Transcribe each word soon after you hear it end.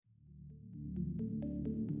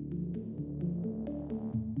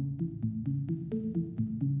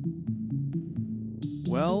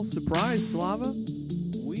Well, surprise, Slava.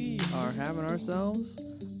 We are having ourselves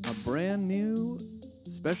a brand new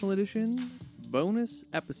special edition bonus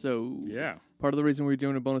episode. Yeah. Part of the reason we're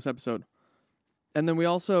doing a bonus episode. And then we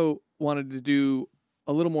also wanted to do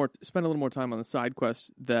spend a little more time on the side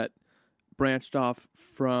quests that branched off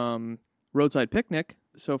from Roadside Picnic.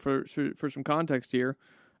 So for some context here,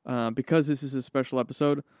 because this is a special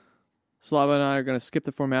episode, Slava and I are going to skip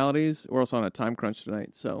the formalities. We're also on a time crunch tonight,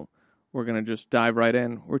 so we're going to just dive right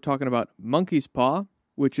in. We're talking about Monkey's Paw,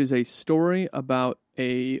 which is a story about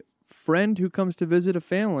a friend who comes to visit a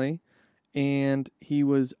family, and he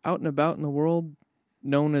was out and about in the world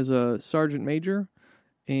known as a sergeant major,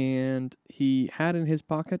 and he had in his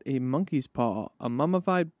pocket a monkey's paw, a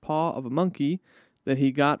mummified paw of a monkey that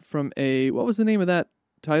he got from what was the name of that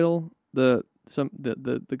title? The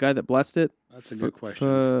guy that blessed it? That's a good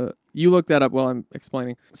question. You look that up while I'm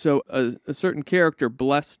explaining. So a certain character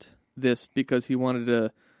blessed this because he wanted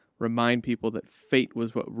to remind people that fate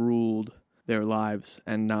was what ruled their lives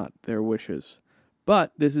and not their wishes.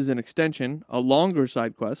 But this is an extension, a longer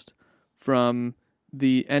side quest from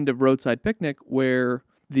the end of Roadside Picnic, where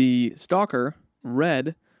the stalker,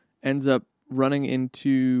 Red, ends up running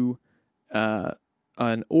into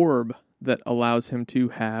an orb that allows him to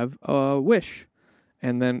have a wish.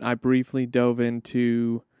 And then I briefly dove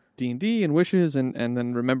into D&D and wishes and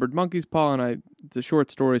then remembered Monkey's Paw, and it's a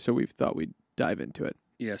short story, so we thought we'd dive into it.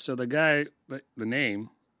 Yeah, so the guy, the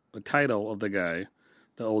title of the guy,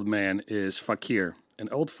 the old man, is Fakir. An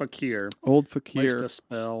old fakir placed a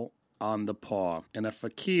spell on the paw. And a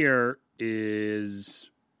fakir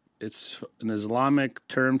it's an Islamic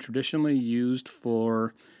term traditionally used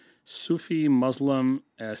for Sufi Muslim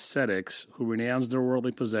ascetics who renounce their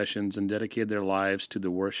worldly possessions and dedicate their lives to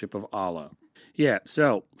the worship of Allah. Yeah,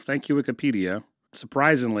 so thank you, Wikipedia.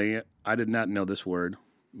 Surprisingly, I did not know this word.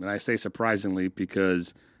 And I say surprisingly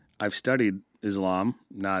because I've studied Islam,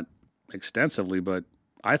 not extensively, but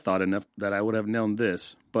I thought enough that I would have known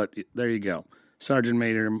this. But there you go. Sergeant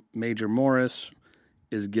Major Morris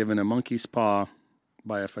is given a monkey's paw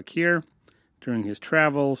by a fakir during his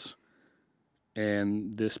travels,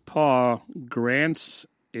 and this paw grants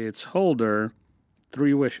its holder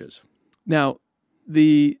 3 wishes. Now,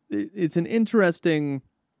 it's an interesting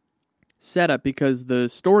setup because the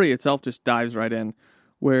story itself just dives right in,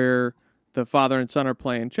 where the father and son are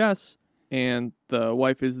playing chess, and the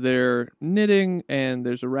wife is there knitting, and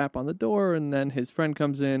there's a rap on the door, and then his friend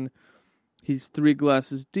comes in. He's 3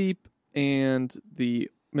 glasses deep, and the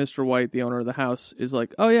Mr. White, the owner of the house, is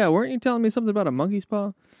like, "Oh yeah, weren't you telling me something about a monkey's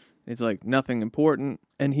paw?" He's like, "Nothing important."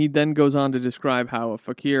 And he then goes on to describe how a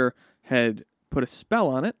fakir had put a spell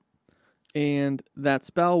on it, and that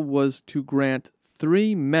spell was to grant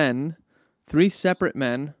 3 separate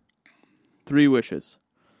men, 3 wishes.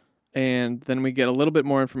 And then we get a little bit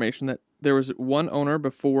more information that there was one owner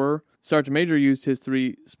before Sergeant Major used his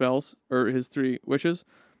 3 spells, or his 3 wishes,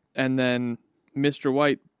 and then Mr.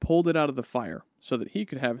 White pulled it out of the fire so that he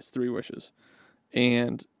could have his 3 wishes.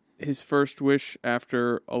 And his first wish,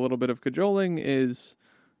 after a little bit of cajoling, is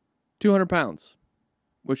 200 pounds,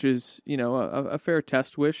 which is, a fair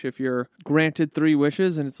test wish if you're granted 3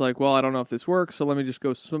 wishes, and it's like, well, I don't know if this works, so let me just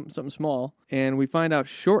go something small. And we find out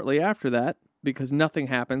shortly after that, because nothing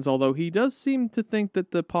happens, although he does seem to think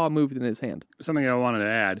that the paw moved in his hand. Something I wanted to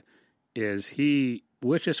add is he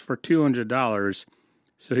wishes for $200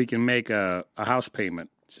 so he can make a house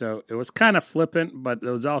payment. So it was kind of flippant, but it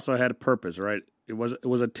was also had a purpose, right? It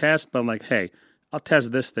was a test, but I'm like, hey, I'll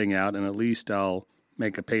test this thing out, and at least I'll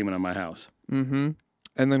make a payment on my house. Mm-hmm.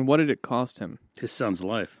 And then what did it cost him? His son's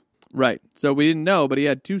life. Right. So we didn't know, but he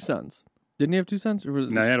had 2 sons. Didn't he have 2 sons? Or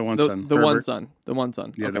was No, he had one son. The one son. The one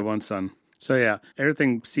son. Yeah, okay. The one son. So yeah,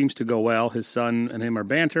 everything seems to go well. His son and him are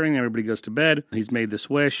bantering. Everybody goes to bed. He's made this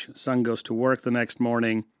wish. Son goes to work the next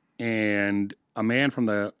morning, and a man from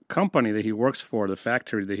the company that he works for, the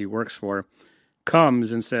factory that he works for,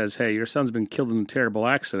 comes and says, "Hey, your son's been killed in a terrible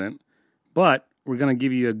accident, but we're going to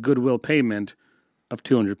give you a goodwill payment of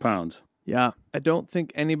 200 pounds. Yeah, I don't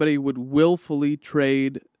think anybody would willfully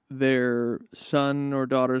trade their son or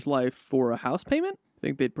daughter's life for a house payment. I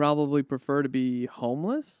think they'd probably prefer to be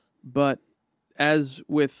homeless. But as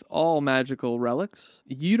with all magical relics,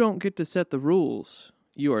 you don't get to set the rules.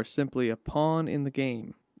 You are simply a pawn in the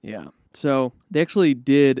game. Yeah. So they actually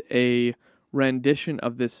did a rendition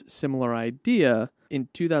of this similar idea in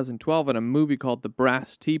 2012 in a movie called The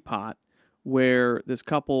Brass Teapot, where this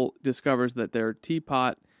couple discovers that their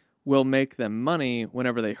teapot will make them money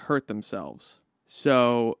whenever they hurt themselves.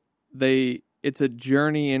 So it's a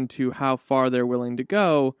journey into how far they're willing to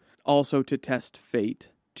go, also to test fate,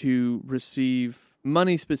 to receive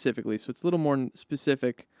money specifically, so it's a little more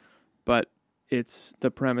specific, but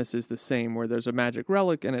the premise is the same, where there's a magic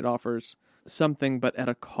relic and it offers something, but at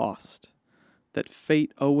a cost. That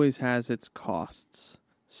fate always has its costs.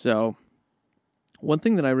 So, one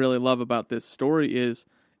thing that I really love about this story is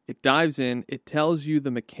it dives in, it tells you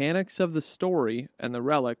the mechanics of the story and the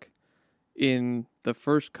relic in the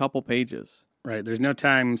first couple pages. Right. There's no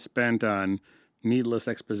time spent on needless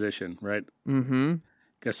exposition, right? Mm-hmm.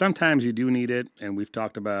 Because sometimes you do need it, and we've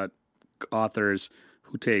talked about authors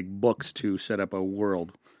who take books to set up a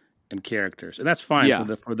world and characters. And that's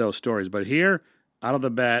fine for those stories. But here, out of the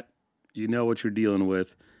bat, you know what you're dealing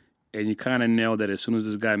with, and you kind of know that as soon as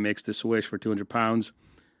this guy makes this wish for 200 pounds,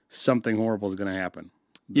 something horrible is going to happen.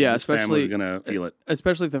 This family's going to feel it.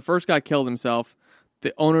 Especially if the first guy killed himself,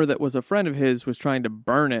 the owner that was a friend of his was trying to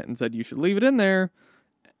burn it and said, you should leave it in there,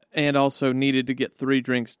 and also needed to get 3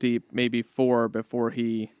 drinks deep, maybe 4, before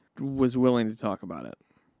he was willing to talk about it.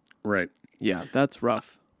 Right. Yeah, that's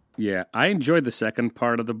rough. Yeah, I enjoyed the second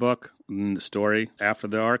part of the book, the story after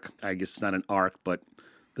the arc. I guess it's not an arc, but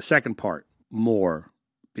the second part more,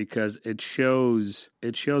 because it shows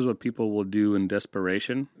what people will do in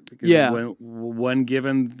desperation. Because when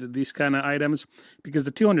given these kind of items, because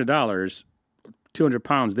the $200, 200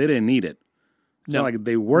 pounds, they didn't need it. It's not like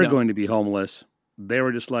they were going to be homeless. They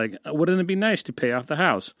were just like, wouldn't it be nice to pay off the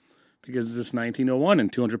house? Because this is 1901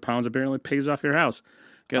 and 200 pounds apparently pays off your house.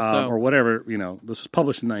 Guess so. Or whatever, this was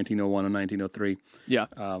published in 1901 and 1903. Yeah.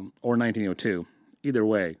 Or 1902. Either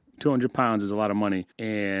way, 200 pounds is a lot of money.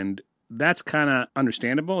 And that's kind of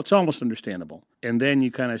understandable. It's almost understandable. And then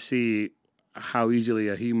you kind of see how easily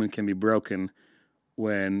a human can be broken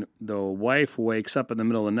when the wife wakes up in the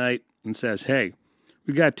middle of the night and says, hey,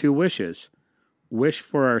 we got 2 wishes. Wish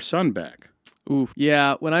for our son back. Oof.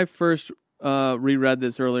 Yeah, when I first reread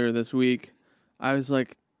this earlier this week, I was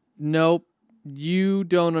like, nope, you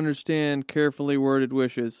don't understand carefully worded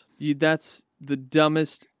wishes. That's the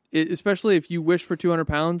dumbest, especially if you wish for 200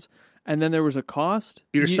 pounds and then there was a cost.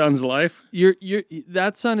 Your son's life?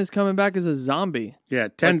 That son is coming back as a zombie. Yeah,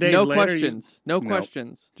 10 days no later. Questions. No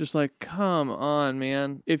questions. Just like, come on,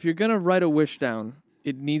 man. If you're going to write a wish down,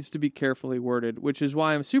 it needs to be carefully worded, which is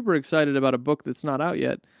why I'm super excited about a book that's not out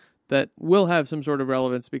yet that will have some sort of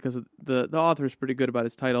relevance because the author is pretty good about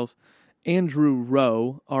his titles. Andrew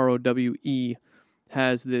Rowe, R-O-W-E,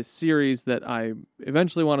 has this series that I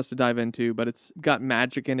eventually want us to dive into, but it's got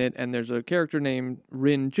magic in it, and there's a character named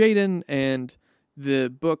Rin Jaden, and the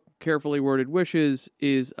book Carefully Worded Wishes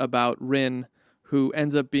is about Rin, who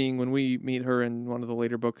ends up being, when we meet her in one of the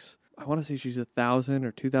later books, I want to say she's 1,000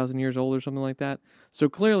 or 2,000 years old or something like that. So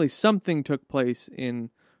clearly something took place in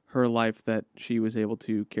her life that she was able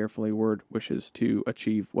to carefully word wishes to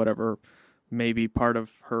achieve whatever maybe part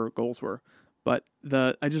of her goals were. But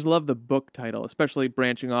I just love the book title, especially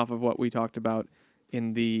branching off of what we talked about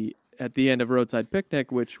at the end of Roadside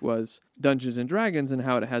Picnic, which was Dungeons and Dragons, and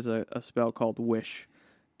how it has a spell called Wish.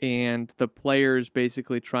 And the players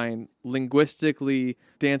basically try and linguistically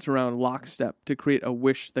dance around lockstep to create a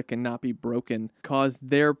wish that cannot be broken, cause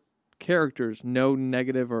their characters no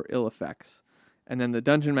negative or ill effects. And then the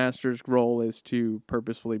Dungeon Master's role is to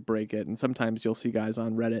purposefully break it. And sometimes you'll see guys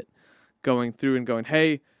on Reddit going through and going,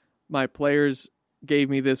 hey, my players gave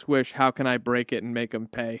me this wish. How can I break it and make them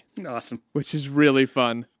pay? Awesome. Which is really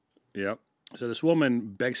fun. Yep. So this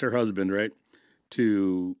woman begs her husband, right,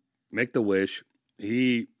 to make the wish.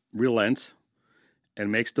 He relents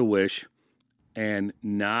and makes the wish. And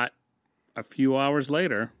not a few hours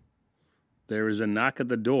later, there is a knock at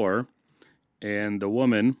the door. And the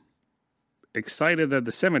woman, excited that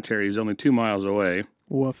the cemetery is only 2 miles away.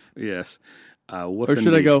 Woof. Yes. Woof. Or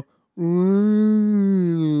should indeed. I go,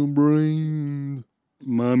 brains?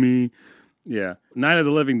 Mommy. Yeah. Night of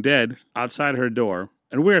the Living Dead outside her door.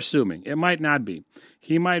 And we're assuming. It might not be.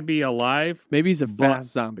 He might be alive. Maybe he's a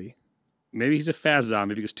fast zombie. Maybe he's a fast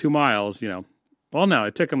zombie because 2 miles, Well, no,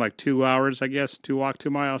 it took him like 2 hours, I guess, to walk 2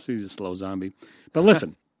 miles. So he's a slow zombie. But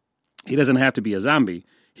listen, he doesn't have to be a zombie.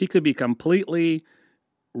 He could be completely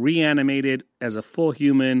reanimated as a full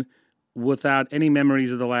human without any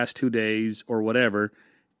memories of the last 2 days or whatever.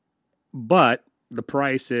 But the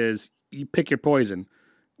price is you pick your poison.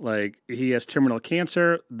 Like, he has terminal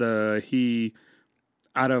cancer. He,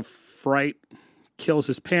 out of fright, kills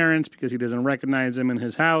his parents because he doesn't recognize them in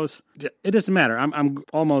his house. It doesn't matter. I'm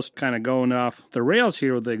almost kind of going off the rails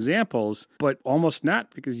here with the examples, but almost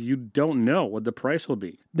not, because you don't know what the price will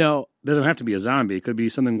be. No. It doesn't have to be a zombie. It could be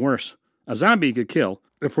something worse. A zombie you could kill,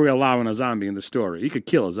 if we're allowing a zombie in the story. You could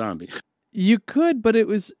kill a zombie. You could, but it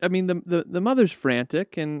was, the mother's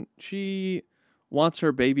frantic, and she wants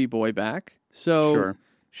her baby boy back. So sure.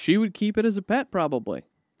 she would keep it as a pet, probably.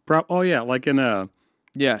 Oh yeah, like in Shaun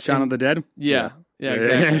of the Dead. Yeah,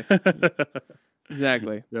 exactly.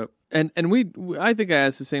 Exactly. Yep. And I think I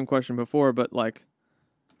asked the same question before, but like,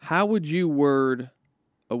 how would you word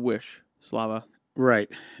a wish, Slava? Right,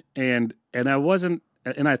 and I wasn't.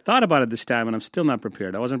 And I thought about it this time, and I'm still not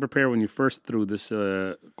prepared. I wasn't prepared when you first threw this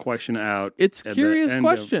question out. It's a curious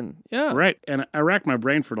question. Yeah. Right. And I racked my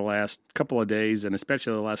brain for the last couple of days, and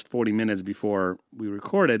especially the last 40 minutes before we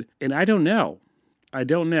recorded. And I don't know.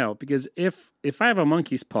 Because if I have a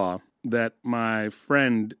monkey's paw that my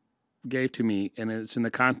friend gave to me, and it's in the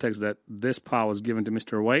context that this paw was given to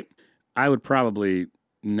Mr. White, I would probably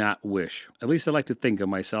not wish. At least I like to think of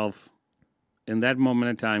myself in that moment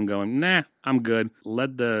in time going, nah, I'm good.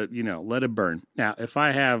 Let it burn. Now, if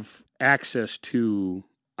I have access to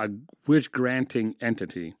a wish-granting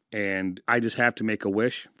entity and I just have to make a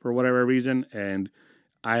wish for whatever reason and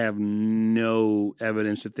I have no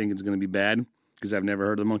evidence to think it's going to be bad because I've never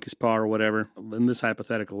heard of the monkey's paw or whatever, in this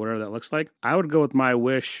hypothetical, whatever that looks like, I would go with my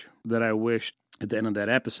wish that I wished at the end of that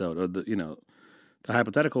episode, or the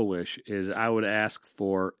hypothetical wish is I would ask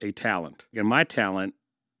for a talent. And my talent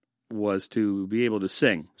was to be able to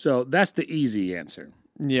sing. So that's the easy answer.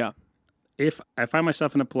 Yeah. If I find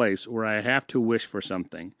myself in a place where I have to wish for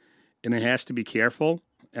something and it has to be careful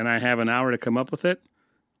and I have an hour to come up with it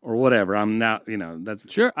or whatever, I'm not, that's...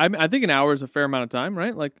 Sure. I think an hour is a fair amount of time,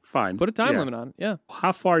 right? Like, fine. Put a time limit on. Yeah.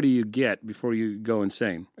 How far do you get before you go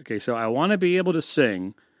insane? Okay, so I want to be able to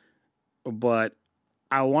sing, but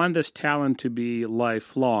I want this talent to be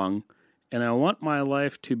lifelong. And I want my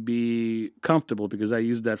life to be comfortable because I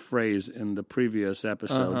used that phrase in the previous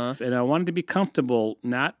episode. Uh-huh. And I want it to be comfortable,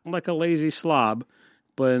 not like a lazy slob,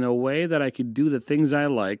 but in a way that I could do the things I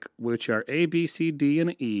like, which are A, B, C, D,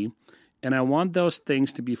 and E. And I want those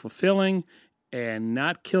things to be fulfilling and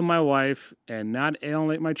not kill my wife and not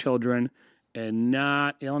alienate my children and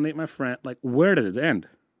not alienate my friend. Like, where does it end?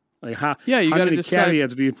 Like how many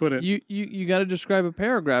caveats do you put in? You got to describe a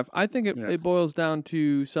paragraph. I think it boils down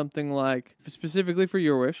to something like, specifically for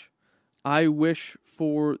your wish, I wish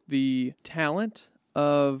for the talent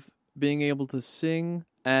of being able to sing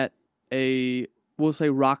at we'll say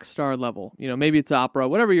rock star level. Maybe it's opera,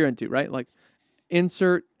 whatever you're into, right? Like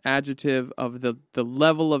insert adjective of the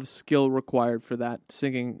level of skill required for that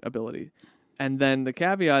singing ability. And then the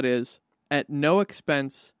caveat is at no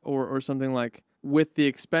expense or something like, with the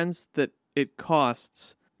expense that it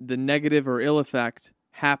costs, the negative or ill effect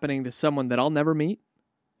happening to someone that I'll never meet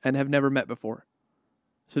and have never met before.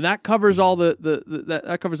 So that covers all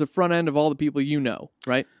that covers the front end of all the people you know,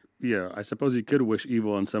 right? Yeah, I suppose you could wish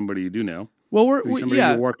evil on somebody you do know. Well, somebody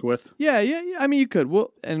you worked with. Yeah. I mean, you could.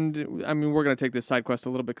 Well, and I mean, we're going to take this side quest a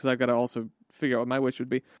little bit because I've got to also figure out what my wish would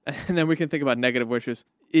be, and then we can think about negative wishes.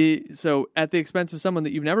 So, at the expense of someone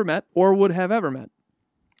that you've never met or would have ever met.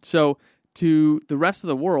 So, to the rest of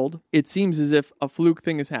the world, it seems as if a fluke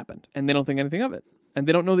thing has happened, and they don't think anything of it, and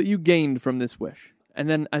they don't know that you gained from this wish. And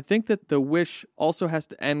then I think that the wish also has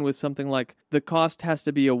to end with something like the cost has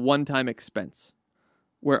to be a one-time expense,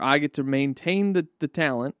 where I get to maintain the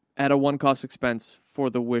talent at a one-cost expense for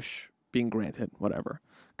the wish being granted, whatever.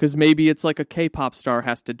 Because maybe it's like a K-pop star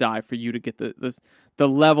has to die for you to get the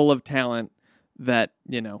level of talent that,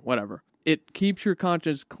 whatever. It keeps your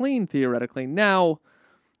conscience clean, theoretically. Now,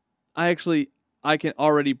 I can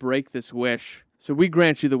already break this wish. So we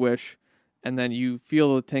grant you the wish, and then you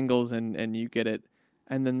feel the tingles and you get it.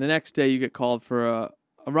 And then the next day you get called for a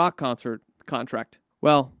rock concert contract.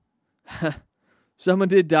 Well, someone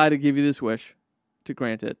did die to give you this wish, to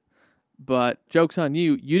grant it. But joke's on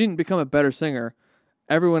you. You didn't become a better singer.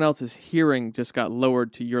 Everyone else's hearing just got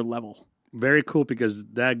lowered to your level. Very cool, because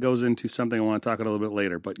that goes into something I want to talk about a little bit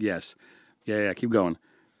later. But yes. Yeah, keep going.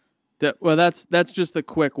 Well, that's just the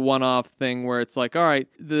quick one-off thing where it's like, all right,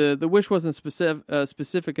 the wish wasn't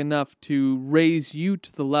specific enough to raise you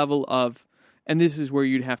to the level of, and this is where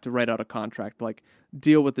you'd have to write out a contract, like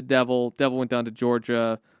deal with the devil. Devil went down to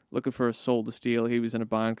Georgia looking for a soul to steal. He was in a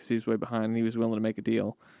bind because he was way behind, and he was willing to make a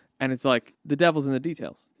deal. And it's like, the devil's in the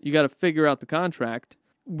details. You got to figure out the contract,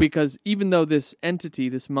 because even though this entity,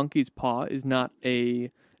 this monkey's paw, is not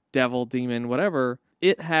a devil, demon, whatever,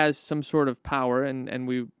 it has some sort of power, and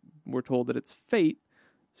we're told that it's fate.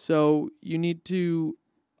 So you need to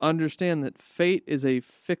understand that fate is a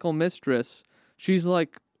fickle mistress. She's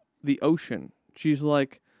like the ocean. She's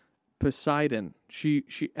like Poseidon. She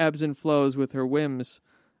ebbs and flows with her whims,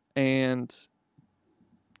 and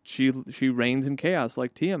she reigns in chaos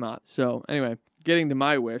like Tiamat. So anyway, getting to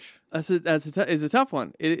my wish, is a tough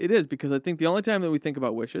one. It is, because I think the only time that we think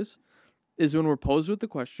about wishes is when we're posed with the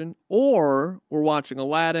question, or we're watching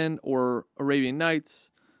Aladdin or Arabian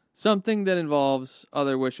Nights, something that involves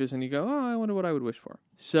other wishes, and you go, oh, I wonder what I would wish for.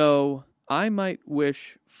 So I might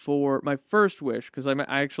wish for my first wish, because I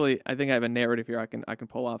think I have a narrative here I can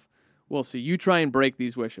pull off. We'll see. You try and break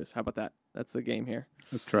these wishes. How about that? That's the game here.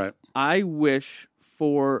 Let's try it. I wish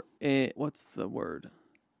for what's the word?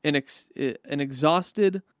 An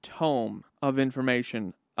exhausted tome of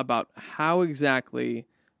information about how exactly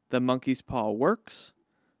the monkey's paw works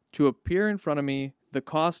to appear in front of me. The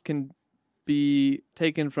cost can be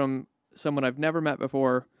taken from someone I've never met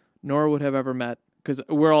before, nor would have ever met, because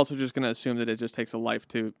we're also just going to assume that it just takes a life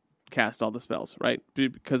to cast all the spells, right?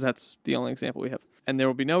 Because that's the only example we have. And there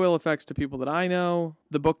will be no ill effects to people that I know.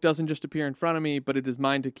 The book doesn't just appear in front of me, but it is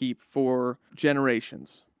mine to keep for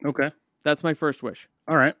generations. Okay. That's my first wish.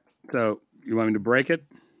 All right. So you want me to break it?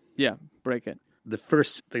 Yeah, break it. The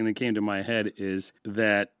first thing that came to my head is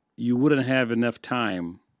that you wouldn't have enough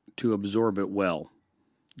time to absorb it well,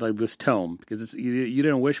 like this tome, because you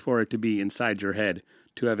didn't wish for it to be inside your head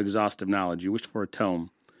to have exhaustive knowledge. You wished for a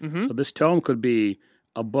tome. Mm-hmm. So this tome could be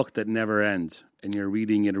a book that never ends, and you're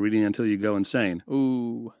reading until you go insane.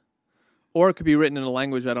 Ooh. Or it could be written in a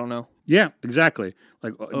language I don't know. Yeah, exactly.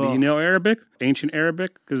 Like, do you know Arabic? Ancient Arabic?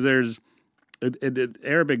 Because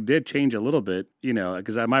Arabic did change a little bit,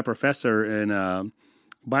 because my professor in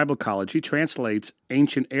Bible college, he translates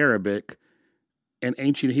ancient Arabic and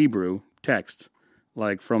ancient Hebrew texts,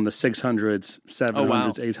 like from the 600s,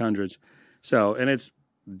 700s, 800s. So, and it's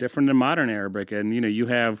different than modern Arabic, and you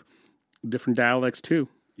have different dialects too.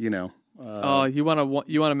 You want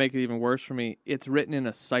to make it even worse for me? It's written in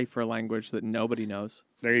a cipher language that nobody knows.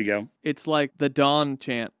 There you go. It's like the Dawn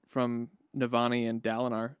chant from Navani and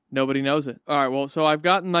Dalinar. Nobody knows it. All right, well, so I've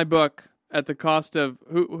gotten my book at the cost of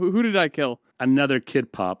who did I kill? Another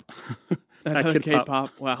Kid Pop. Another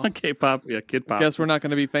K-pop. Wow. K-pop, yeah, Kid Pop. Guess we're not going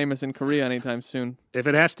to be famous in Korea anytime soon. If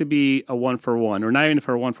it has to be a 1-for-1, or not even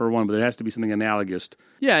for a 1-for-1, but it has to be something analogous.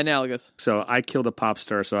 Yeah, analogous. So I killed a pop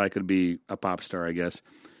star so I could be a pop star, I guess.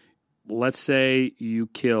 Let's say you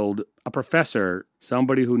killed a professor,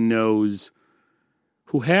 somebody who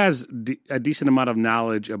has a decent amount of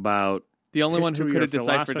knowledge about the only one who could have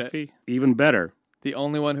deciphered it. Even better. The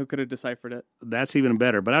only one who could have deciphered it. That's even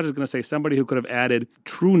better. But I was just going to say somebody who could have added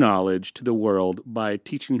true knowledge to the world by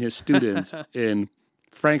teaching his students in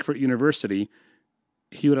Frankfurt University.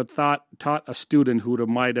 He would have taught a student who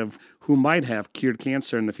might have cured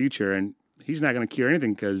cancer in the future, and he's not going to cure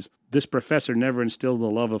anything because this professor never instilled the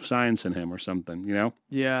love of science in him or something,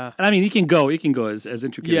 Yeah. And I mean, you can go as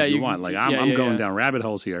intricate as you want. Like I'm going down rabbit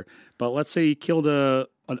holes here. But let's say you killed a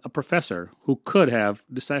professor who could have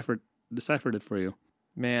deciphered it for you.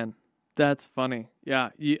 Man, that's funny. Yeah,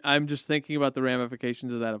 I'm just thinking about the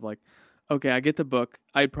ramifications of that. Of like, okay, I get the book.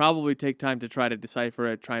 I'd probably take time to try to decipher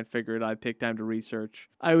it, try and figure it out. I'd take time to research.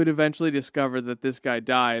 I would eventually discover that this guy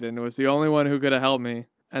died and was the only one who could have helped me.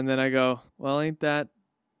 And then I go, well, ain't that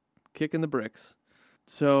kicking the bricks?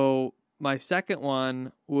 So my second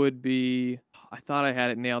one would be, I thought I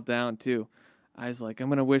had it nailed down too. I was like, I'm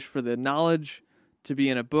going to wish for the knowledge to be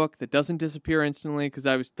in a book that doesn't disappear instantly, because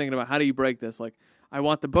I was thinking about how do you break this? Like, I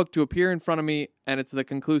want the book to appear in front of me and it's the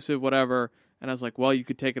conclusive whatever. And I was like, well, you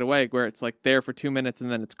could take it away where it's like there for 2 minutes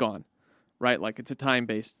and then it's gone, right? Like it's a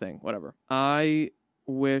time-based thing, whatever. I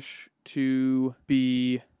wish to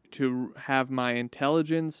have my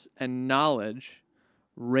intelligence and knowledge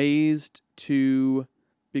raised to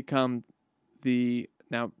become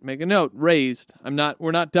now make a note, raised.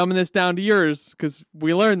 We're not dumbing this down to yours because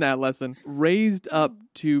we learned that lesson. Raised up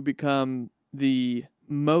to become the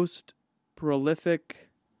most prolific.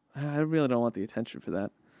 I really don't want the attention for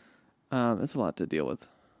that. That's a lot to deal with.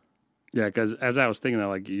 Yeah, because as I was thinking that,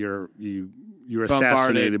 like you're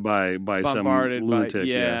assassinated by some lunatic.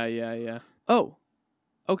 Yeah. Oh,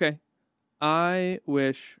 okay. I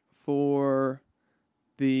wish for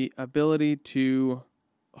the ability to.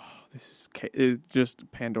 Oh, this is just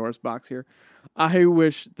Pandora's box here. I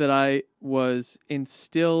wish that I was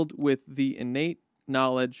instilled with the innate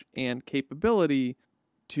knowledge and capability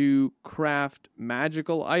to craft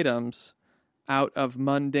magical items out of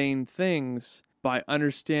mundane things by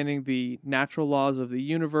understanding the natural laws of the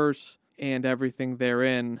universe and everything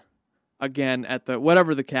therein. Again, at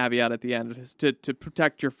whatever the caveat at the end is, to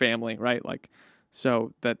protect your family, right? Like,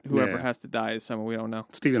 so that whoever has to die is someone we don't know.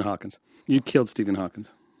 Stephen Hawkins. You killed Stephen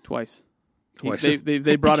Hawkins. Twice.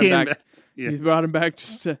 They brought him back. Yeah. He brought him back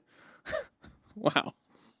just to. Wow.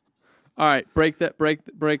 All right, break that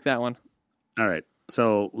one. All right.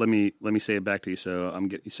 So let me say it back to you.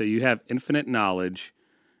 So you have infinite knowledge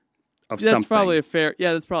of something. That's probably a fair.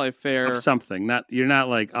 Yeah, that's probably fair. Of something. You're not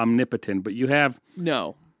like omnipotent, but you have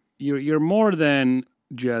no. You're more than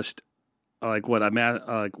just like what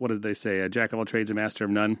does they say? A jack of all trades, a master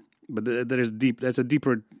of none. But there's deep. That's a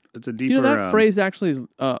deeper. It's a deeper. That phrase actually is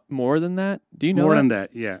more than that. Do you know more that? than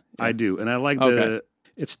that? Yeah, I do, and I like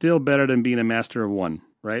it's still better than being a master of one,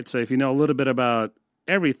 right? So if you know a little bit about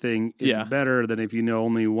everything, it's better than if you know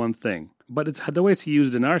only one thing. But it's the way it's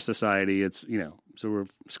used in our society. It's so we're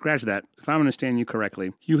scratch that. If I'm understanding you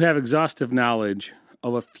correctly, you have exhaustive knowledge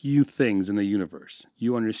of a few things in the universe.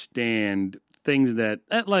 You understand things that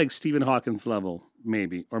at like Stephen Hawking's level,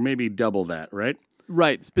 maybe, or maybe double that, right?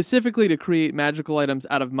 Right, specifically to create magical items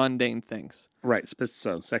out of mundane things. Right,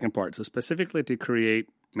 so second part. So specifically to create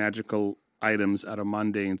magical items out of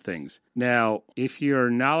mundane things. Now, if your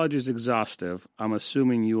knowledge is exhaustive, I'm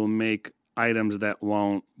assuming you will make items that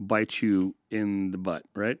won't bite you in the butt,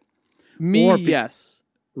 right? Yes.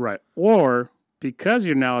 Right. Or because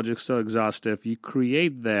your knowledge is so exhaustive, you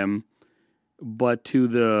create them, but to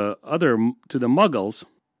the muggles...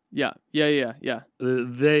 Yeah.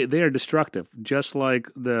 They are destructive, just like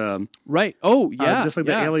the right. Oh, yeah, just like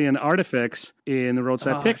the alien artifacts in the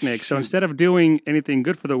Roadside Picnic. Shoot. So instead of doing anything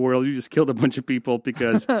good for the world, you just killed a bunch of people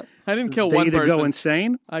because I didn't kill they one either person. Go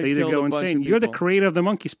insane. They either go insane. You're the creator of the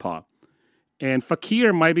monkey's paw, and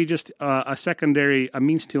Fakir might be just a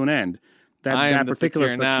means to an end. That particular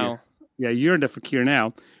Fakir now. Yeah, you're the Fakir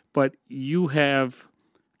now, but you have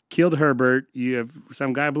killed Herbert, you have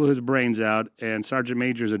some guy blew his brains out, and Sergeant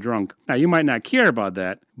Major's a drunk. Now, you might not care about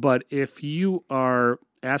that, but if you are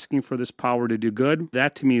asking for this power to do good,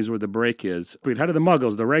 that to me is where the break is. How do the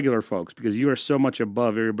muggles, the regular folks, because you are so much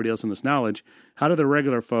above everybody else in this knowledge, how do the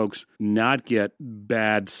regular folks not get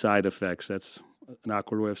bad side effects? That's an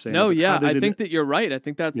awkward way of saying it. No, yeah, I think that you're right. I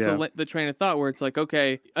think that's the train of thought where it's like,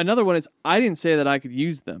 okay, another one is, I didn't say that I could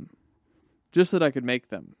use them, just that I could make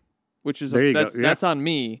them. Which is that's on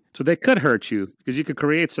me. So they could hurt you because you could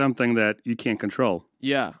create something that you can't control.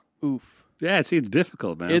 Yeah. Oof. Yeah, see, it's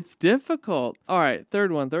difficult, man. It's difficult. All right,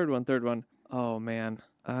 third one. Oh, man.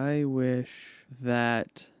 I wish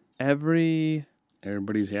that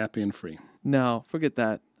everybody's happy and free. No, forget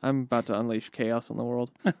that. I'm about to unleash chaos on the world.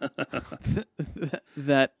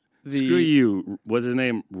 Screw you. What's his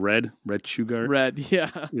name? Red Sugar? Red, yeah.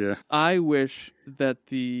 Yeah. I wish that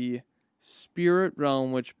the spirit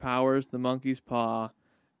realm which powers the monkey's paw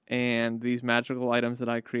and these magical items that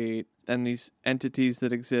I create and these entities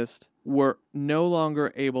that exist were no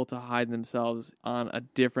longer able to hide themselves on a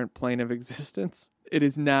different plane of existence. It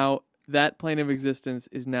is now, that plane of existence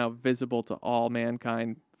is now visible to all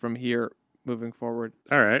mankind from here moving forward.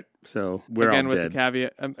 All right, so we're all dead.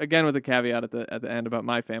 Again with the caveat at the end about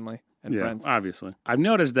my family and friends. Obviously. I've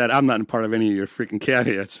noticed that I'm not in part of any of your freaking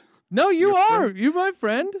caveats. No, you are. You're my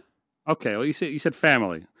friend. Okay, well, you said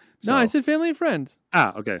family. So. No, I said family and friends.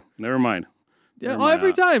 Okay. Never mind. Yeah,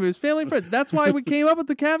 every time it was family and friends. That's why we came up with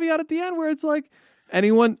the caveat at the end where it's like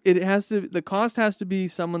the cost has to be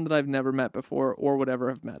someone that I've never met before or would ever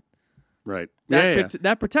have met. Right.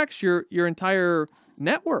 That protects your entire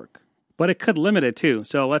network. But it could limit it too.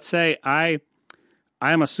 So let's say I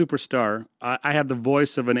am a superstar. I have the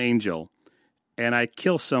voice of an angel, and I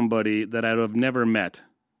kill somebody that I would have never met.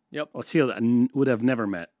 Yep. Would have never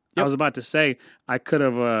met. Yep. I was about to say I could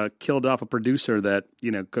have killed off a producer that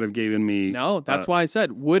could have given me. No, that's why I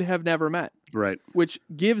said would have never met. Right. Which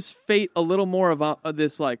gives fate a little more of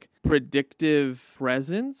this like predictive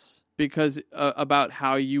presence because about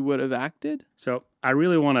how you would have acted. So I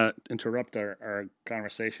really want to interrupt our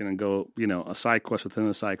conversation and go a side quest within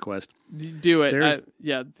the side quest. Do it.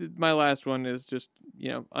 My last one is just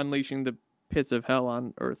unleashing the pits of hell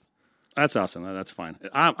on Earth. That's awesome. That's fine.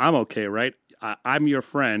 I'm okay, right? I'm your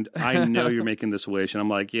friend. I know you're making this wish. And I'm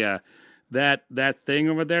like, yeah, that thing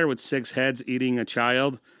over there with 6 heads eating a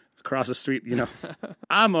child across the street,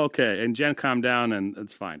 I'm okay. And Jen calmed down and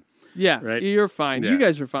it's fine. Yeah, right? You're fine. Yeah. You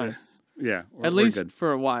guys are fine. Yeah. At least good.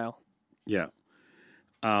 For a while. Yeah.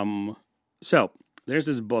 So there's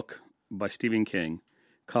this book by Stephen King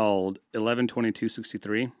called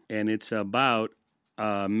 11/22/63, and it's about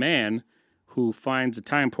a man who finds a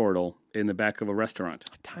time portal in the back of a restaurant.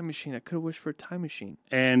 A time machine. I could have wished for a time machine.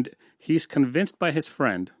 And he's convinced by his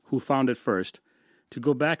friend, who found it first, to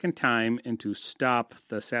go back in time and to stop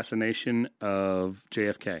the assassination of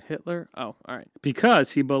JFK. Hitler? Oh, all right.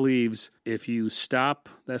 Because he believes if you stop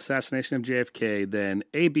the assassination of JFK, then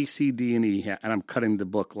A, B, C, D, and E, and I'm cutting the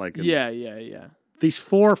book like... Yeah. These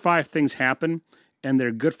 4 or 5 things happen, and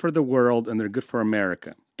they're good for the world, and they're good for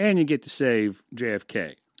America. And you get to save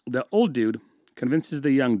JFK. The old dude convinces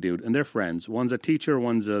the young dude, and they're friends. One's a teacher,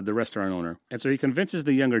 one's the restaurant owner. And so he convinces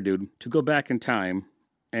the younger dude to go back in time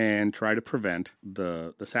and try to prevent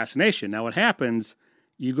the assassination. Now what happens,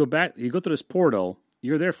 you go through this portal,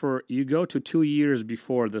 you go to 2 years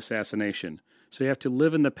before the assassination. So you have to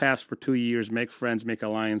live in the past for 2 years, make friends, make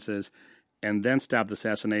alliances, and then stop the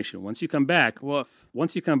assassination. Once you come back,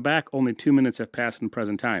 only 2 minutes have passed in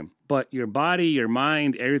present time. But your body, your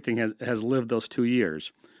mind, everything has lived those 2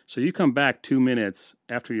 years. So you come back 2 minutes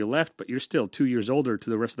after you left, but you're still 2 years older to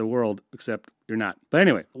the rest of the world, except you're not. But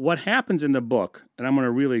anyway, what happens in the book, and I'm going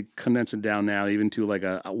to really condense it down now, even to like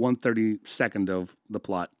a 1/32 of the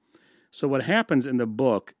plot. So what happens in the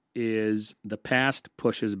book is the past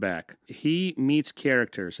pushes back. He meets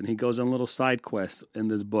characters, and he goes on little side quests in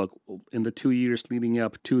this book in the 2 years leading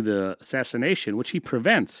up to the assassination, which he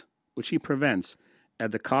prevents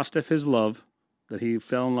at the cost of his love that he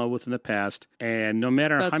fell in love with in the past. And no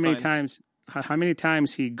matter how many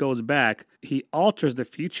times he goes back, he alters the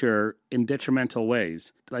future in detrimental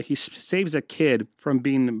ways. Like he saves a kid from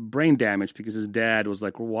being brain damaged because his dad was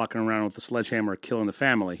like walking around with a sledgehammer killing the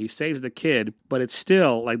family. He saves the kid, but it's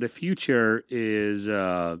still like the future is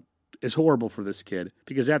horrible for this kid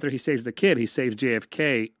because after he saves the kid, he saves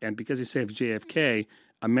JFK, and because he saves JFK,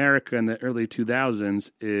 America in the early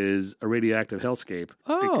 2000s is a radioactive hellscape.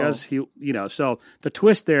 Because so the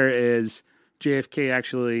twist there is JFK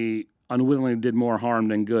actually unwittingly did more harm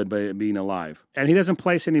than good by being alive. And he doesn't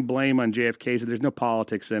place any blame on JFK, so there's no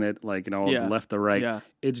politics in it, like, left or right. Yeah.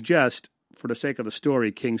 It's just, for the sake of the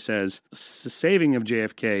story, King says, saving of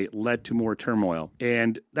JFK led to more turmoil.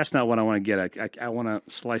 And that's not what I want to get at. I want to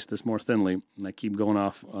slice this more thinly, and I keep going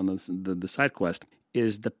off on the side quest,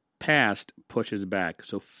 is the past pushes back.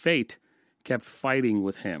 So fate kept fighting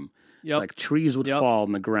with him. Yep. Like trees would fall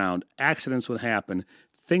on the ground, accidents would happen,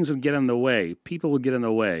 things would get in the way, people would get in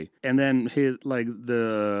the way, and then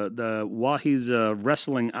while he's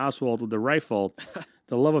wrestling Oswald with the rifle,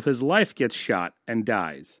 the love of his life gets shot and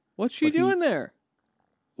dies. What's she doing there?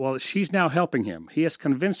 Well, she's now helping him. He has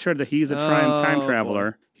convinced her that he's a time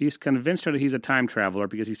traveler. Boy. He's convinced her that he's a time traveler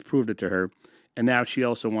because he's proved it to her. And now she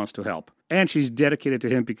also wants to help. And she's dedicated to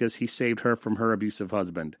him because he saved her from her abusive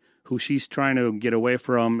husband, who she's trying to get away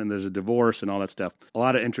from, and there's a divorce and all that stuff. A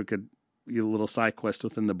lot of intricate little side quests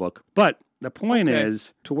within the book. But the point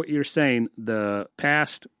is, to what you're saying, the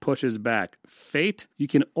past pushes back. Fate, you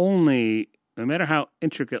can only, no matter how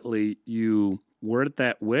intricately you word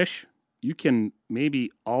that wish, you can maybe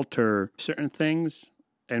alter certain things,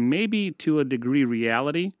 and maybe to a degree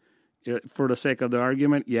reality. For the sake of the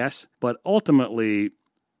argument, yes. But ultimately,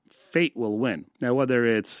 fate will win. Now, whether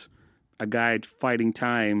it's a guy fighting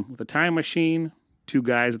time with a time machine, two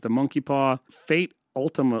guys with the monkey paw, fate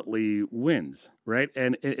ultimately wins, right?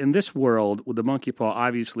 And in this world, with the monkey paw,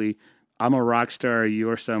 obviously, I'm a rock star,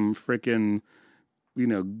 you're some freaking,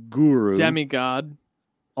 guru. Demigod.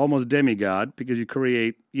 Almost demigod, because you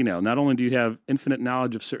create, not only do you have infinite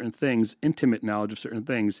knowledge of certain things, intimate knowledge of certain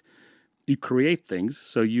things, you create things,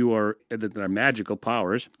 so that are magical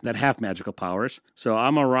powers, that have magical powers. So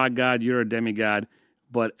I'm a rock god, you're a demigod,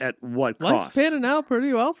 but at what cost? Life's panning out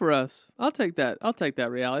pretty well for us. I'll take that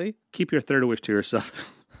reality. Keep your third wish to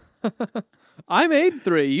yourself. I made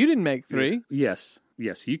 3. You didn't make 3. Yes,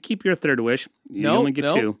 you keep your third wish. You only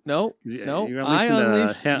get 2. No. You're unleashing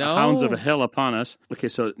the hounds of hell upon us. Okay,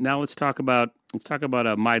 so now let's talk about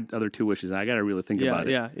my other 2 wishes. I got to really think about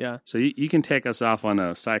it. Yeah. So you can take us off on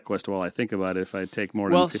a side quest while I think about it if I take more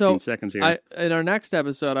than 15 seconds here. In our next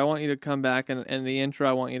episode, I want you to come back, and in the intro,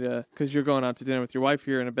 I want you to, because you're going out to dinner with your wife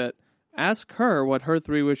here in a bit, ask her what her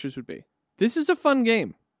 3 wishes would be. This is a fun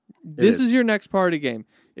game. This is your next party game.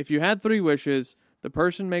 If you had 3 wishes, the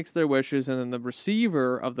person makes their wishes, and then the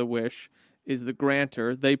receiver of the wish is the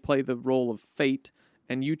grantor. They play the role of fate,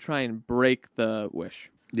 and you try and break the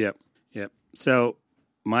wish. Yep. So,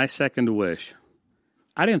 my second wish,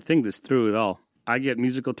 I didn't think this through at all. I get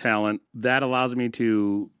musical talent. That allows me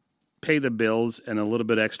to pay the bills and a little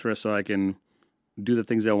bit extra so I can do the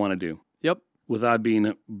things I want to do. Yep. Without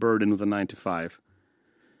being burdened with a 9-to-5.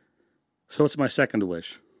 So, it's my second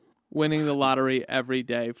wish. Winning the lottery every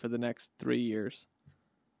day for the next 3 years.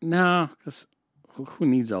 No, because who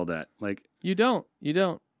needs all that? Like, You don't.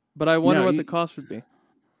 But I wonder what the cost would be.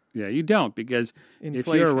 Yeah, you don't, because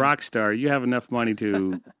Inflation. If you're a rock star, you have enough money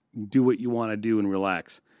to do what you want to do and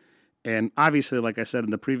relax. And obviously, like I said in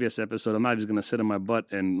the previous episode, I'm not just going to sit on my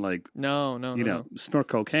butt and snort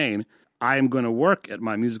cocaine. I am going to work at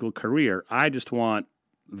my musical career. I just want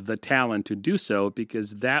the talent to do so,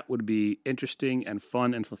 because that would be interesting and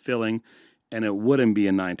fun and fulfilling, and it wouldn't be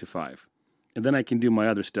a 9-to-5. And then I can do my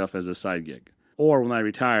other stuff as a side gig. Or when I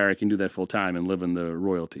retire, I can do that full time and live in the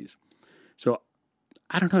royalties. So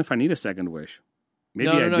I don't know if I need a second wish. Maybe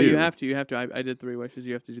I do. No, you have to. I did 3 wishes.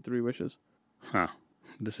 You have to do 3 wishes. Huh.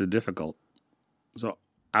 This is difficult. So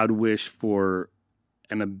I'd wish for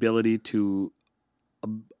an ability to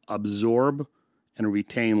absorb and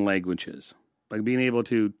retain languages. Like being able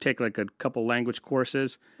to take like a couple language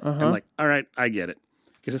courses and like, all right, I get it.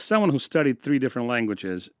 Because as someone who studied 3 different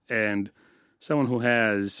languages and someone who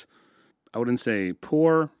has, I wouldn't say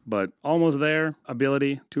poor, but almost there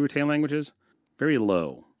ability to retain languages, very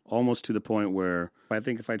low. Almost to the point where I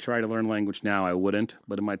think if I try to learn language now, I wouldn't.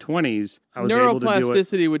 But in my 20s, I was able to do it.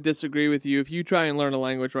 Neuroplasticity would disagree with you. If you try and learn a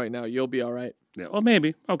language right now, you'll be all right. Yeah, well,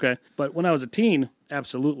 maybe. Okay. But when I was a teen,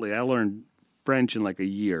 absolutely. I learned French in like a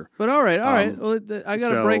year. But all right. Well, I got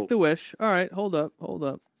to break the wish. All right, hold up.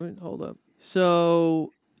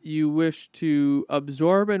 So you wish to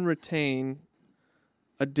absorb and retain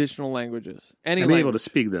additional languages. Any language. Be able to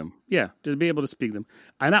speak them. Yeah, just be able to speak them.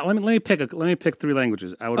 Let me pick 3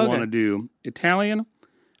 languages. I would want to do Italian.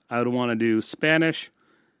 I would want to do Spanish.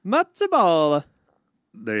 Matzo ball.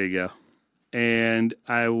 There you go. And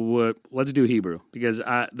let's do Hebrew because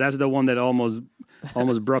that's the one that almost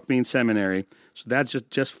broke me in seminary. So that's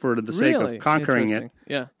just for the sake of conquering it.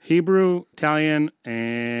 Yeah. Hebrew, Italian,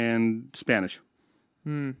 and Spanish.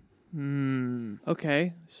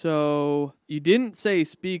 Okay, so you didn't say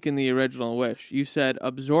speak in the original wish. You said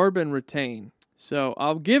absorb and retain. So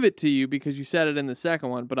I'll give it to you because you said it in the second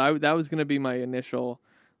one, but that was going to be my initial,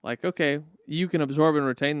 like, okay, you can absorb and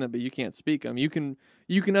retain them, but you can't speak them. You can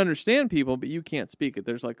understand people, but you can't speak it.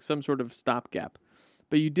 There's like some sort of stopgap.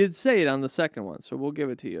 But you did say it on the second one, so we'll give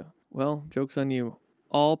it to you. Well, joke's on you.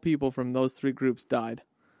 All people from those 3 groups died.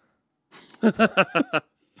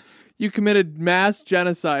 You committed mass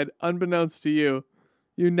genocide unbeknownst to you.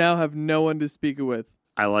 You now have no one to speak it with.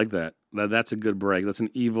 I like that. That's a good break. That's an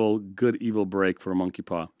good evil break for a monkey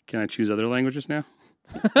paw. Can I choose other languages now?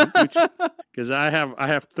 Because I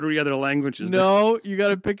have 3 other languages. No, you got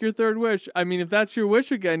to pick your 3rd wish. I mean, if that's your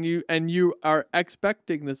wish again, you are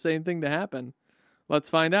expecting the same thing to happen. Let's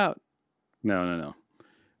find out. No.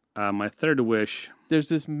 My 3rd wish. There's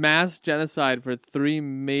this mass genocide for 3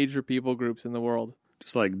 major people groups in the world.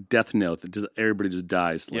 Just like Death Note, everybody just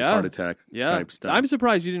dies, like heart attack type stuff. I'm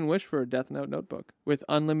surprised you didn't wish for a Death Note notebook with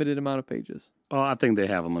unlimited amount of pages. Oh, I think they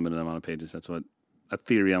have unlimited amount of pages. That's what a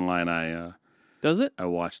theory online Does it? I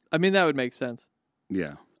watched. I mean, that would make sense.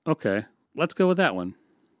 Yeah. Okay. Let's go with that one.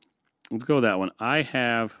 I'm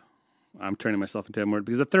turning myself into a word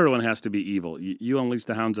because the 3rd one has to be evil. You unleash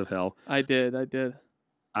the hounds of hell. I did.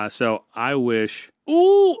 So I wish.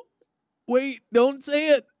 Ooh! Wait, don't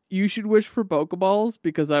say it. You should wish for Pokeballs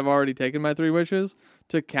because I've already taken my 3 wishes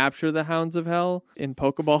to capture the hounds of hell in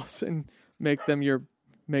Pokeballs and make them your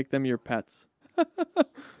pets.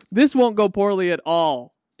 This won't go poorly at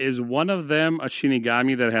all. Is one of them a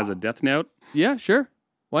Shinigami that has a Death Note? Yeah, sure.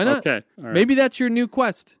 Why not? Okay. All right. Maybe that's your new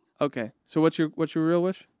quest. Okay. So what's your real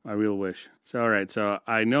wish? My real wish. So all right. So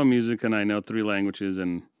I know music and I know 3 languages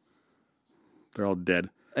and they're all dead.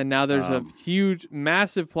 And now there's a huge,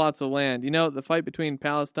 massive plots of land. You know, the fight between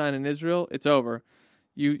Palestine and Israel, it's over.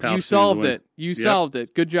 You solved it. You solved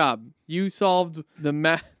it. Good job. You solved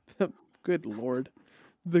good Lord.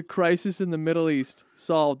 The crisis in the Middle East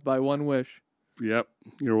solved by one wish. Yep.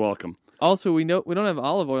 You're welcome. Also, we don't have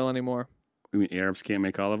olive oil anymore. You mean Arabs can't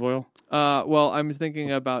make olive oil? Well, I'm thinking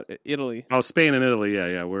about Italy. Oh, Spain and Italy.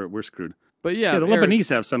 Yeah. We're screwed. But yeah, the Lebanese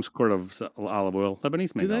have some sort of olive oil.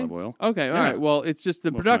 Lebanese make olive oil. Okay, all right. Well, it's just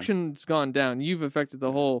the production's gone down. You've affected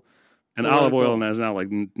the whole. And olive oil is now like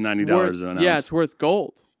 $90 an ounce. Yeah, it's worth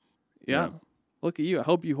gold. Yeah. Look at you. I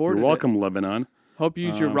hope you hoarded it. You're welcome, Lebanon. Hope you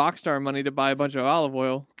use your Rockstar money to buy a bunch of olive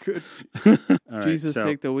oil. Good. Right, Jesus,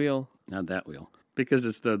 take the wheel. Not that wheel. Because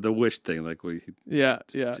it's the wish thing. Like we. Yeah.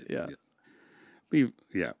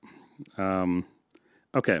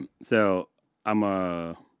 Okay, so I'm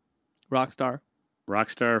a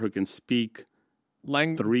Rockstar who can speak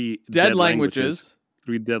 3 dead languages.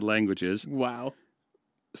 3 dead languages. Wow.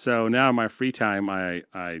 So now in my free time,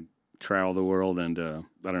 I travel the world and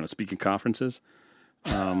speak in conferences.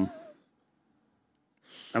 I'm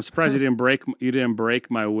surprised you didn't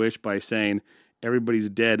break my wish by saying everybody's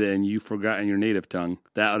dead and you've forgotten your native tongue.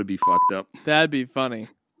 That would be fucked up. That'd be funny.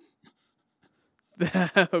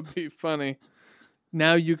 That would be funny.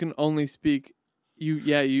 Now you can only speak.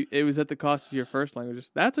 It was at the cost of your first languages.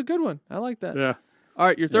 That's a good one. I like that. Yeah. All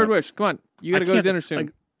right, your 3rd wish. Come on. You got to go to dinner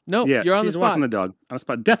soon. You're on the spot. Walking the dog on the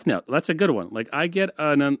spot. Death Note. That's a good one. Like I get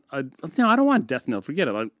no, I don't want Death Note. Forget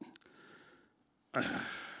it.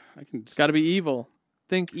 It's got to be evil.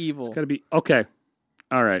 Think evil. It's got to be okay.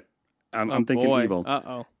 All right. I'm thinking evil.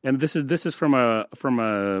 Uh-oh. And this is from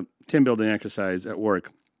a team building exercise at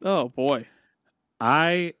work. Oh boy.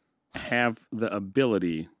 I have the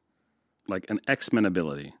ability, like an X-Men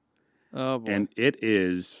ability. Oh boy. And it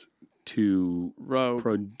is to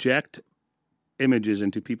project images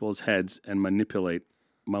into people's heads and manipulate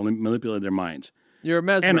their minds. You're a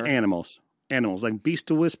mesmer. And animals like Beast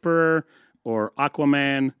the Whisperer or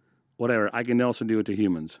Aquaman, whatever. I can also do it to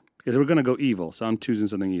humans because we're going to go evil, so I'm choosing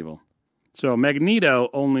something evil. So Magneto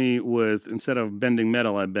only instead of bending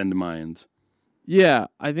metal, I bend minds. Yeah,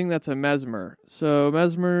 I think that's a mesmer. So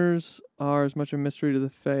mesmers are as much a mystery to the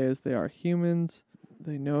Fae as they are humans.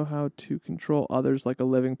 They know how to control others like a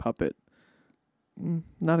living puppet.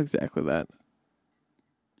 Not exactly that.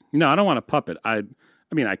 No, I don't want a puppet. I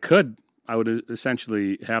mean, I could. I would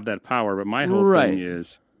essentially have that power, but my whole thing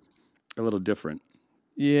is a little different.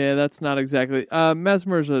 Yeah, that's not exactly.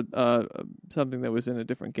 Mesmer's something that was in a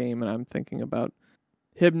different game, and I'm thinking about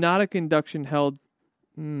hypnotic induction held.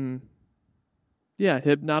 Yeah,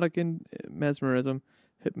 mesmerism.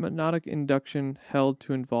 Hypnotic induction held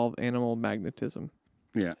to involve animal magnetism.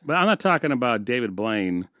 Yeah, but I'm not talking about David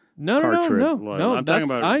Blaine. No. I'm talking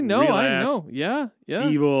about I know. Yeah.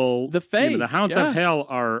 Evil. The Fae. The hounds of hell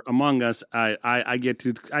are among us. I get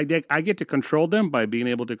to control them by being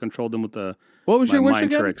able to control them with what was your wish mind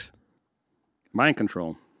again? Tricks. Mind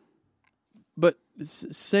control. But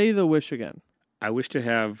say the wish again. I wish to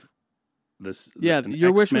have this.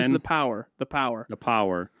 Your wish was the power. The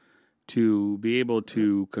power to be able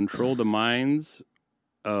to control the minds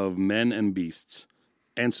of men and beasts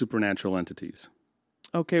and supernatural entities.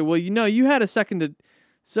 Okay, well, you had a second to...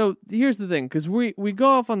 So, here's the thing, because we go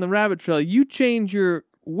off on the rabbit trail. You change your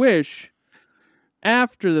wish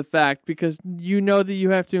after the fact because you know that you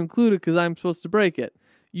have to include it because I'm supposed to break it.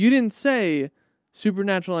 You didn't say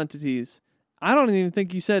supernatural entities. I don't even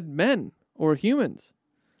think you said men or humans.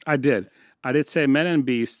 I did. I did say men and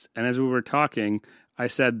beasts, and as we were talking, I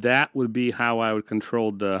said that would be how I would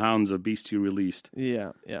control the hounds of beasts you released.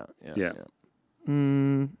 Yeah.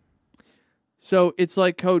 So it's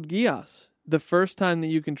like Code Geass. The first time that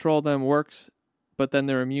you control them works, but then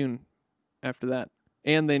they're immune after that.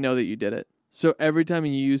 And they know that you did it. So every time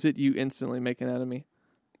you use it, you instantly make an enemy.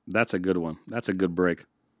 That's a good one. That's a good break.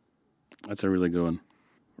 That's a really good one.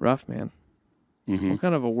 Rough, man. Mm-hmm. What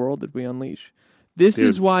kind of a world did we unleash? This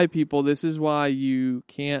is why you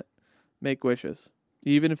can't make wishes.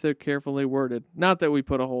 Even if they're carefully worded. Not that we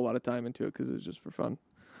put a whole lot of time into it because it was just for fun.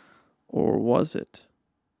 Or was it?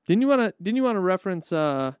 Didn't you want to reference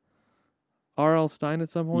R.L. Stine at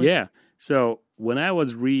some point? Yeah. So when I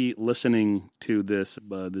was re-listening to this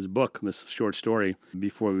book, this short story,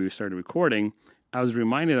 before we started recording, I was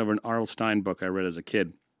reminded of an R.L. Stine book I read as a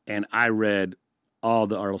kid. And I read all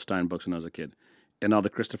the R.L. Stine books when I was a kid, and all the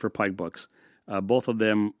Christopher Pike books. Both of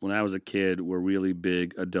them, when I was a kid, were really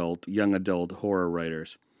big young adult horror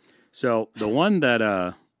writers. So the one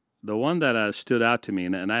that stood out to me,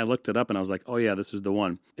 and I looked it up, and I was like, oh, yeah, this is the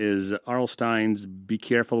one, is R.L. Stine's Be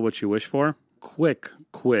Careful What You Wish For. Quick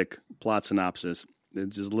plot synopsis.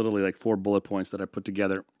 It's just literally like 4 bullet points that I put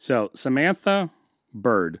together. So Samantha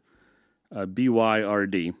Byrd,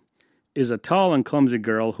 B-Y-R-D, is a tall and clumsy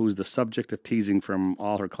girl who's the subject of teasing from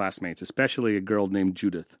all her classmates, especially a girl named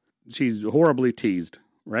Judith. She's horribly teased,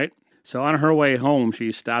 right? So on her way home,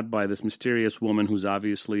 she's stopped by this mysterious woman who's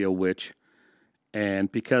obviously a witch.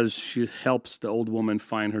 And because she helps the old woman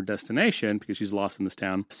find her destination, because she's lost in this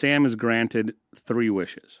town, Sam is granted 3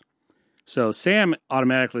 wishes. So Sam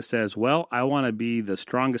automatically says, well, I want to be the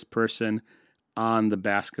strongest person on the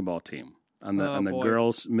basketball team, on the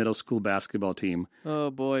girls' middle school basketball team.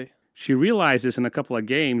 Oh, boy. She realizes in a couple of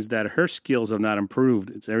games that her skills have not improved.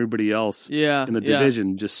 It's everybody else in the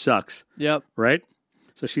division just sucks. Yep. Right?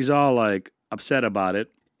 So she's all like upset about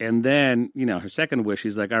it. And then, her second wish,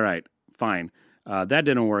 she's like, all right, fine. That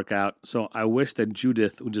didn't work out. So I wish that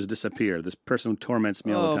Judith would just disappear. This person who torments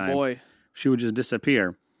me all the time. Oh, boy. She would just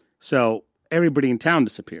disappear. So everybody in town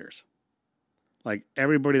disappears. Like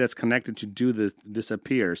everybody that's connected to Judith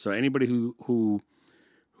disappears. So anybody who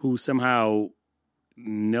somehow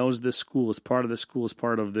knows this school, is part of this school, is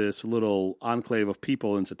part of this little enclave of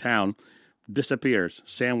people into town, disappears.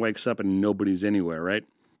 Sam wakes up and nobody's anywhere, right?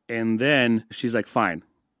 And then she's like, fine.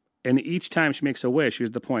 And each time she makes a wish,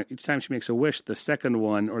 here's the point, each time she makes a wish, the second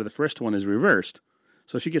one or the first one is reversed.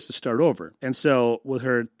 So she gets to start over. And so with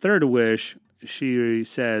her third wish, she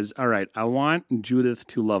says, all right, I want Judith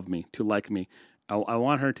to love me, to like me. I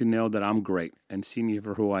want her to know that I'm great and see me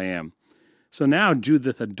for who I am. So now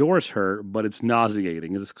Judith adores her, but it's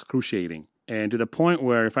nauseating, it's excruciating. And to the point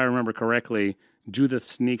where, if I remember correctly, Judith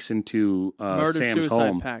sneaks into Sam's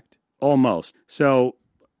home. Pact. Almost. So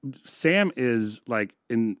Sam is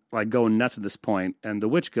going nuts at this point, and the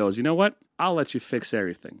witch goes, you know what? I'll let you fix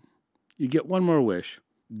everything. You get one more wish.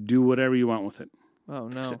 Do whatever you want with it. Oh,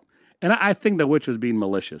 no. And I think the witch was being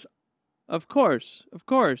malicious. Of course.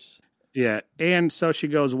 Yeah, and so she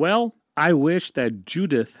goes, well, I wish that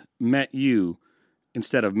Judith met you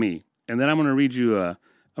instead of me. And then I'm going to read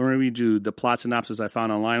you the plot synopsis I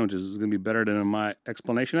found online, which is going to be better than my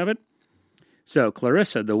explanation of it. So,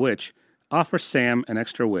 Clarissa, the witch, offers Sam an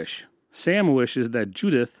extra wish. Sam wishes that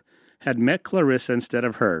Judith had met Clarissa instead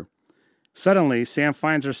of her. Suddenly, Sam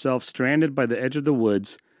finds herself stranded by the edge of the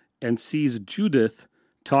woods and sees Judith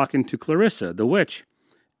talking to Clarissa, the witch,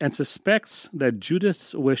 and suspects that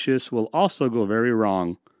Judith's wishes will also go very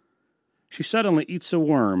wrong. She suddenly eats a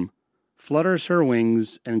worm, flutters her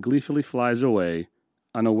wings, and gleefully flies away,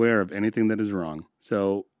 unaware of anything that is wrong.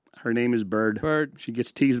 So her name is Bird. She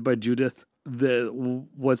gets teased by Judith.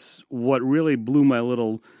 What really blew my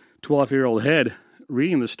little 12-year-old head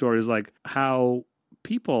reading the story is like how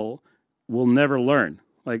people will never learn.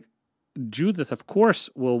 Like Judith, of course,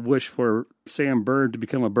 will wish for Sam Bird to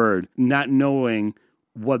become a bird, not knowing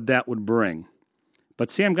what that would bring.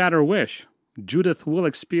 But Sam got her wish. Judith will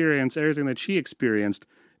experience everything that she experienced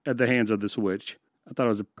at the hands of this witch. I thought it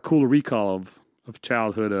was a cool recall of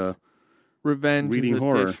childhood revenge reading is a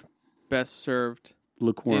horror. Dish best served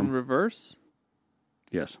lukewarm. In reverse?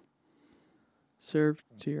 Yes. Served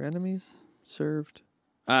to your enemies? Served?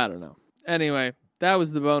 I don't know. Anyway, that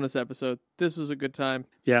was the bonus episode. This was a good time.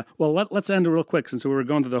 Yeah. Well, let's end it real quick since we were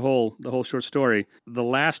going through the whole short story. The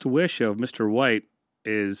last wish of Mr. White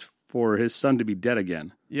is for his son to be dead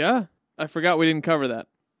again. Yeah. I forgot we didn't cover that.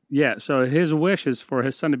 Yeah, so his wish is for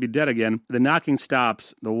his son to be dead again. The knocking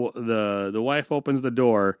stops. The wife opens the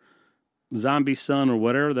door. Zombie son or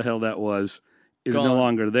whatever the hell that was is no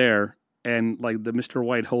longer there. And like the Mr.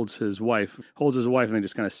 White holds his wife, and they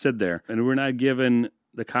just kind of sit there. And we're not given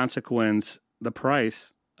the consequence, the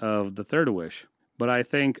price of the third wish. But I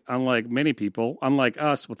think, unlike many people, unlike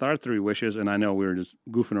us with our 3 wishes, and I know we were just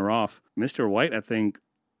goofing her off, Mr. White, I think,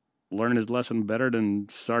 learned his lesson better than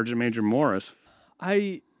Sergeant Major Morris.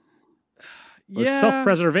 It was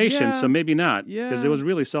self-preservation, so maybe not. Because it was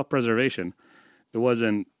really self-preservation. It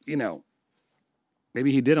wasn't,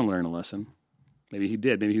 maybe he didn't learn a lesson. Maybe he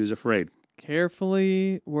did. Maybe he was afraid.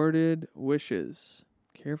 Carefully worded wishes.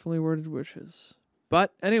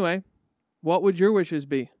 But anyway, what would your wishes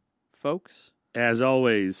be, folks? As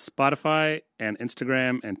always, Spotify and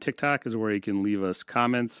Instagram and TikTok is where you can leave us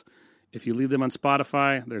comments. If you leave them on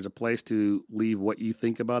Spotify, there's a place to leave what you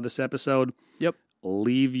think about this episode. Yep.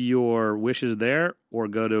 Leave your wishes there or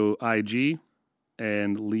go to IG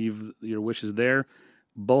and leave your wishes there.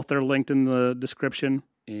 Both are linked in the description.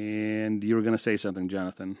 And you were going to say something,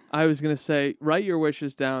 Jonathan. I was going to say, write your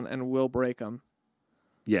wishes down and we'll break them.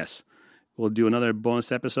 Yes. We'll do another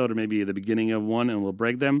bonus episode or maybe the beginning of one and we'll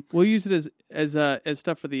break them. We'll use it as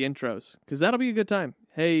stuff for the intros because that'll be a good time.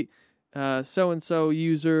 Hey, so-and-so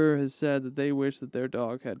user has said that they wish that their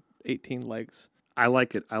dog had 18 legs. I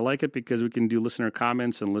like it. I like it because we can do listener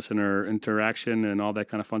comments and listener interaction and all that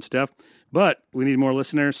kind of fun stuff. But we need more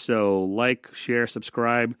listeners, so like, share,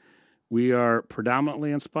 subscribe. We are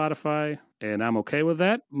predominantly on Spotify, and I'm okay with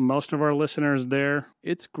that. Most of our listeners there.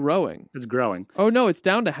 It's growing. Oh, no, it's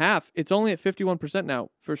down to half. It's only at 51% now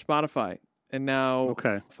for Spotify. And now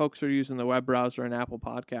folks are using the web browser and Apple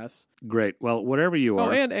Podcasts. Great. Well, whatever you are.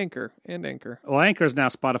 Oh, and Anchor. Well, Anchor is now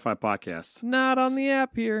Spotify Podcasts. Not on the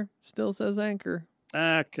app here. Still says Anchor.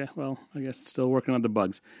 Okay. Well, I guess still working on the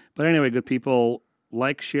bugs. But anyway, good people,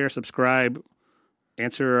 like, share, subscribe,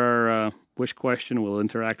 answer our wish question. We'll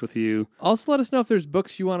interact with you. Also, let us know if there's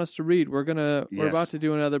books you want us to read. We're about to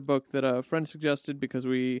do another book that a friend suggested because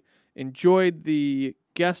we enjoyed the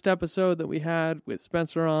guest episode that we had with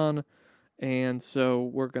Spencer on. And so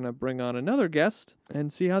we're going to bring on another guest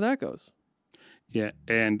and see how that goes. Yeah,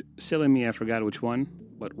 and silly me, I forgot which one,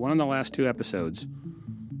 but one of the last 2 episodes,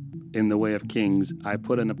 In the Way of Kings, I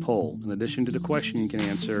put in a poll. In addition to the question you can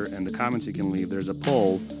answer and the comments you can leave, there's a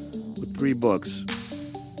poll with 3 books.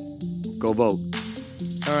 Go vote.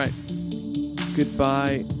 All right.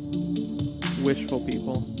 Goodbye, wishful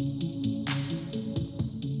people.